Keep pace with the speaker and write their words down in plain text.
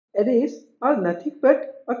Arrays are nothing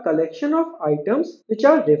but a collection of items which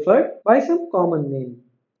are referred by some common name.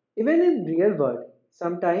 Even in real world,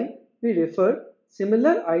 sometimes we refer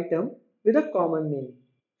similar item with a common name.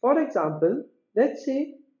 For example, let's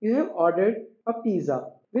say you have ordered a pizza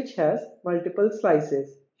which has multiple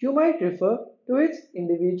slices. You might refer to its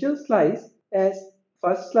individual slice as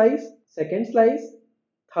first slice, second slice,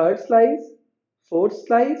 third slice, fourth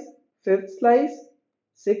slice, fifth slice,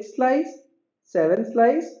 sixth slice, seventh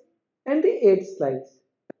slice, and the eighth slice.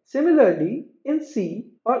 Similarly, in C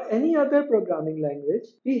or any other programming language,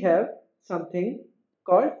 we have something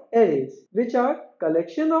called arrays, which are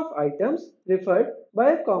collection of items referred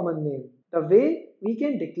by a common name. The way we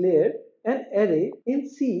can declare an array in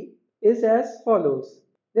C is as follows.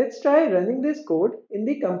 Let's try running this code in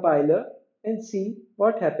the compiler and see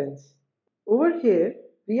what happens. Over here,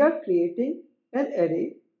 we are creating an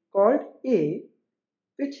array called A,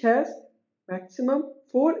 which has maximum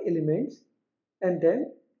 4 elements, and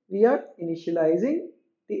then we are initializing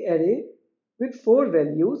the array with 4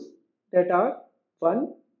 values that are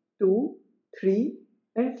 1, 2, 3,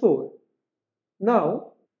 and 4.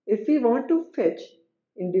 Now, if we want to fetch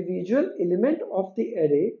individual element of the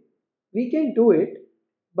array, we can do it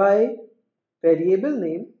by variable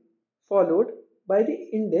name followed by the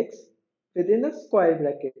index within a square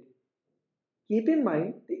bracket. Keep in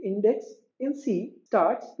mind the index in C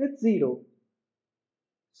starts with 0.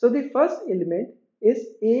 So the first element is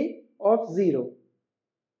A of 0.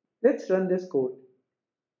 Let's run this code.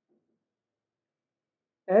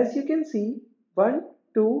 As you can see, 1,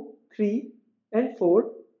 2, 3, and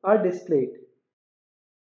 4 are displayed.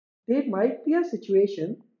 There might be a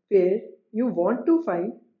situation where you want to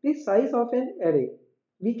find the size of an array.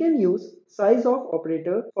 We can use size of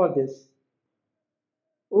operator for this.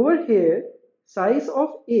 Over here, size of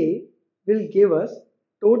A will give us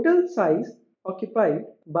total size occupied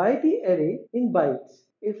by the array in bytes.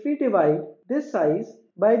 If we divide this size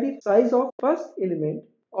by the size of first element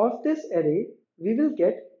of this array, we will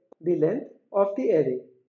get the length of the array.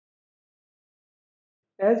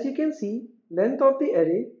 As you can see, length of the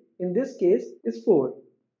array in this case is 4.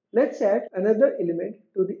 Let's add another element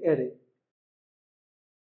to the array.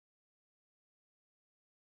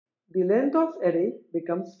 The length of array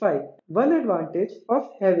becomes 5. One advantage of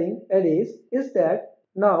having arrays is that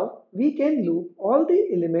now we can loop all the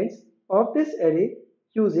elements of this array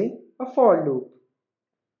using a for loop.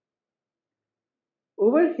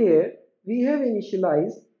 Over here, we have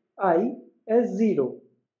initialized I as 0,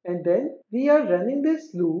 and then we are running this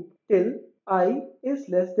loop till I is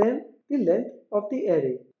less than the length of the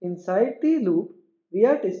array. Inside the loop, we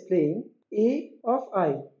are displaying A of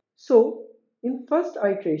I. So, in first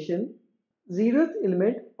iteration, 0th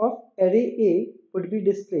element of array A would be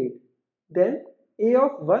displayed. Then A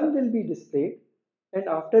of 1 will be displayed, and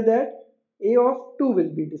after that A of 2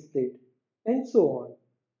 will be displayed, and so on.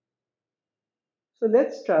 So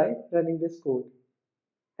let's try running this code.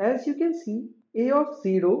 As you can see, A of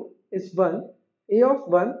 0 is 1, A of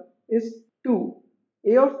 1 is 2,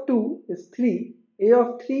 A of 2 is 3, A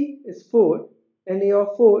of 3 is 4, and A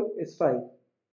of 4 is 5.